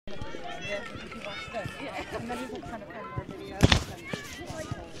And then he's like trying to find more videos.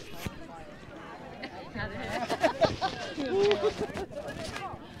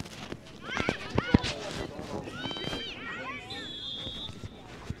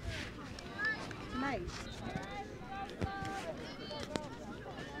 Nice.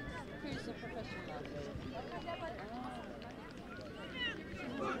 Who's the professional?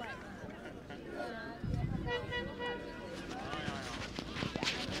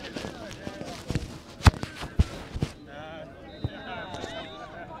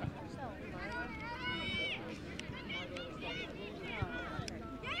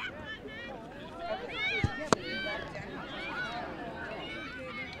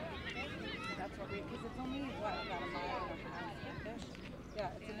 Because it's only, what, about a mile and a half-ish? Yeah,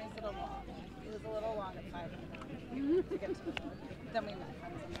 it's a nice little walk. It was a little long at 5 to get to the Then we met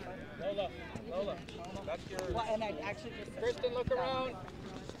friends on the boat. Lola, that's yours. Well, and I actually just... Kristen, look around.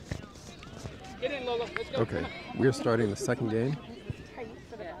 Get in, Lola. Let's go. Okay, we're starting the second game. Tight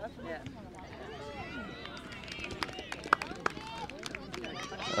for the bus.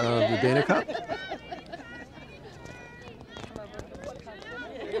 The Dana Cup.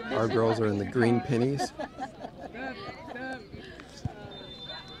 Our girls are in the green pennies.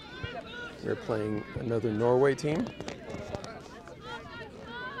 We're playing another Norway team.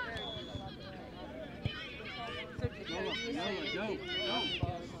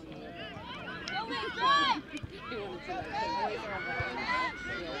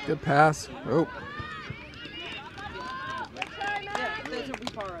 Good pass. Oh. Yeah, those are we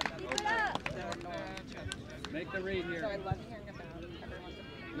borrowed them. Make the read So I here. love hearing about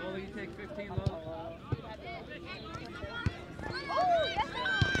everyone's... Lola, you take 15, Lola.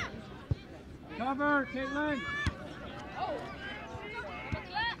 Cover, Caitlin.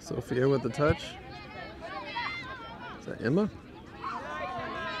 Sophia with the touch. Is that Emma?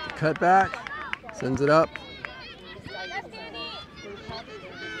 The cut back. Sends it up.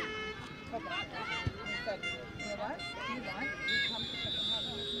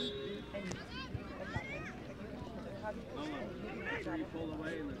 Pull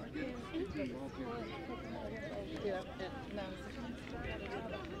away and let's get the ball here.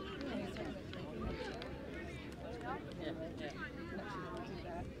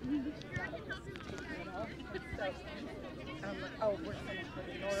 Oh, we're so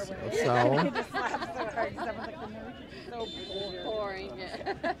Norway. Foul. I just laughed so hard because everyone's like, the Norwegians are so Boring.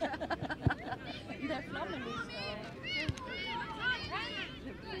 They're flaming these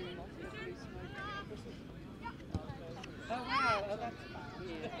Oh wow, oh that's fun.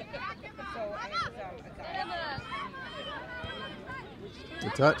 So I have a guy. The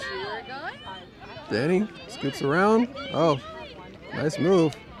touch. You were going? Danny scoots around. Oh, nice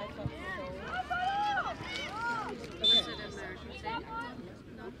move.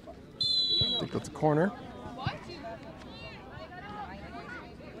 I think that's a corner.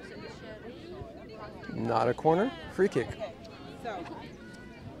 Not a corner. Free kick. So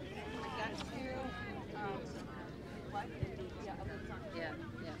that's two. Yeah.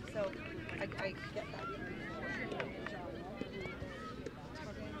 So I get that.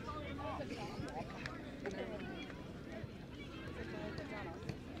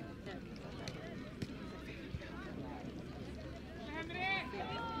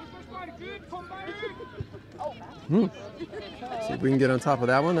 See if we can get on top of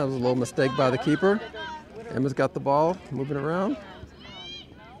that one. That was a little mistake by the keeper. Emma's got the ball, moving around.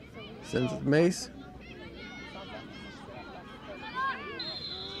 Sends it to Mace.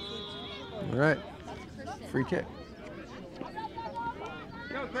 All right, free kick.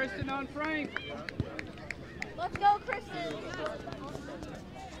 Go, Kristen on Frank. Let's go, Kristen.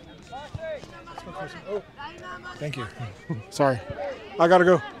 Oh, thank you. Sorry, I gotta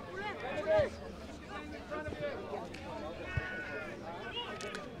go.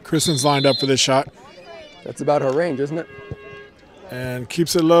 Kristen's lined up for this shot That's about her range, isn't it? and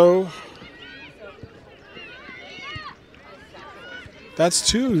keeps it low. That's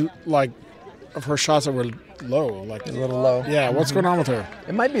two like of her shots that were low. Like A little low. yeah, what's going on with her?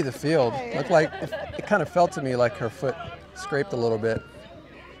 It might be the field. Looked like it kind of felt to me like her foot scraped a little bit.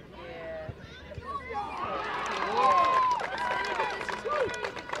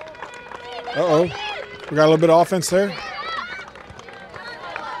 Uh-oh, we got a little bit of offense there.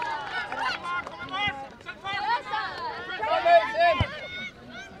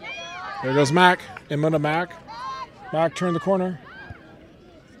 There goes Mac. Emma to Mac. Mac turned the corner.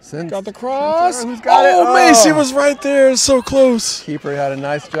 Got the cross. Who's got it? Oh, Macy was right there. So close. Keeper had a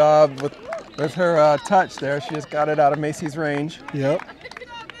nice job with her touch there. She just got it out of Macy's range. Yep.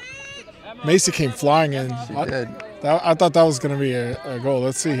 Macy came flying in. She did. I thought that was going to be a goal.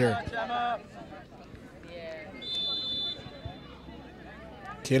 Let's see here.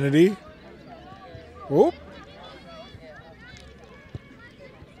 Kennedy. Whoop.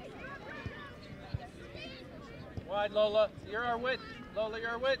 Wide, Lola. You're our width. Lola, you're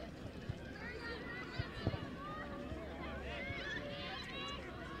our width.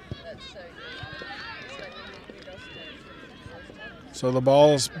 So the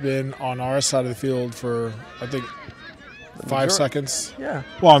ball's been on our side of the field for, I think, 5 seconds. Yeah.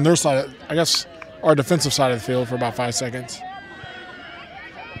 Well, on their side, I guess our defensive side of the field for about 5 seconds.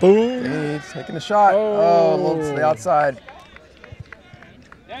 Boom. He's taking a shot. Oh, a little to the outside.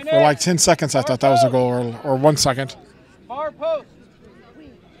 For like 10 seconds, I thought that was a goal, or 1 second. Far post.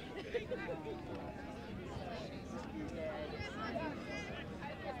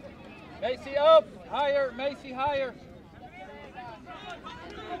 Macy up. Higher. Macy higher.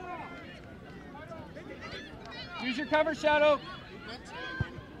 Use your cover, Shadow.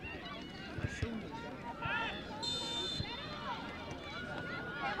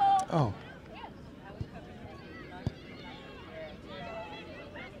 Oh.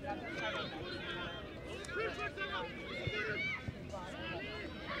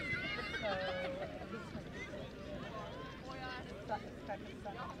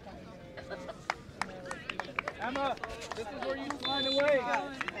 Emma, this is where you find a way.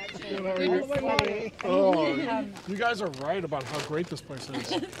 Oh, you guys are right about how great this place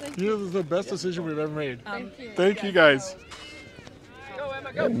is. You know, this is the best decision we've ever made. Thank you guys. Go,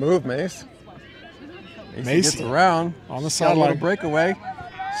 Emma, go. Good move, Mace. Macy gets around on the Got a little sideline. breakaway.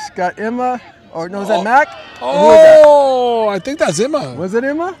 She's got Emma. Or no, is that Mac? Oh, I think that's Emma. Was it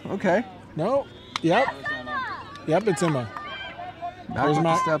Emma? Okay. No. Yep. Yep, it's Emma. Mac Where's with the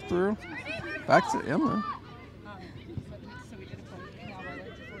Mac? step through. Back to Emma.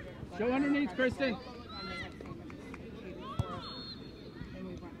 Go underneath, Kristen.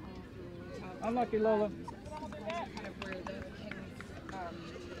 Unlucky, Lola.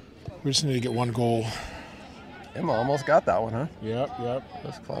 We just need to get 1 goal. Emma almost got that one, huh? Yep, yep.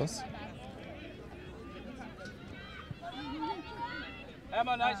 That's close.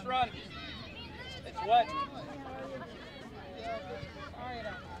 Emma, nice run. It's wet.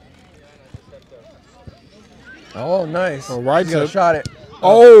 Oh, nice. Oh, right He's got a tip. shot it.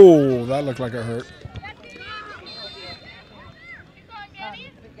 Oh, that looked like it hurt.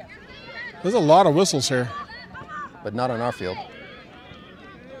 There's a lot of whistles here. But not on our field.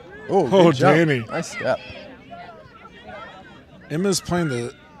 Oh, Oh, good jump. Danny. Nice step. Emma's playing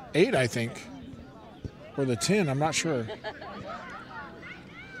the 8, I think. Or the 10, I'm not sure.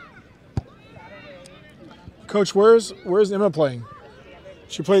 Coach, where's Emma playing?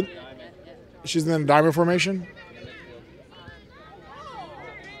 She's in the diamond formation?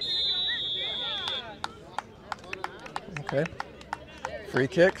 Okay. Free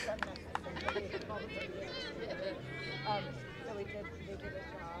kick.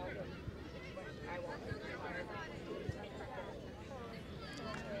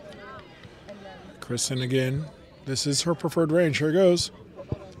 Kristen again. This is her preferred range. Here it goes. A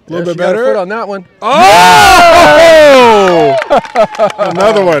There, little bit she got her better. foot on that one. Oh!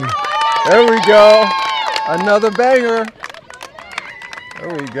 Another one. There we go. Another banger. There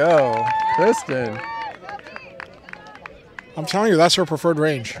we go. Kristen. I'm telling you, that's her preferred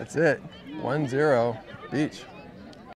range. That's it. 1-0. Beach.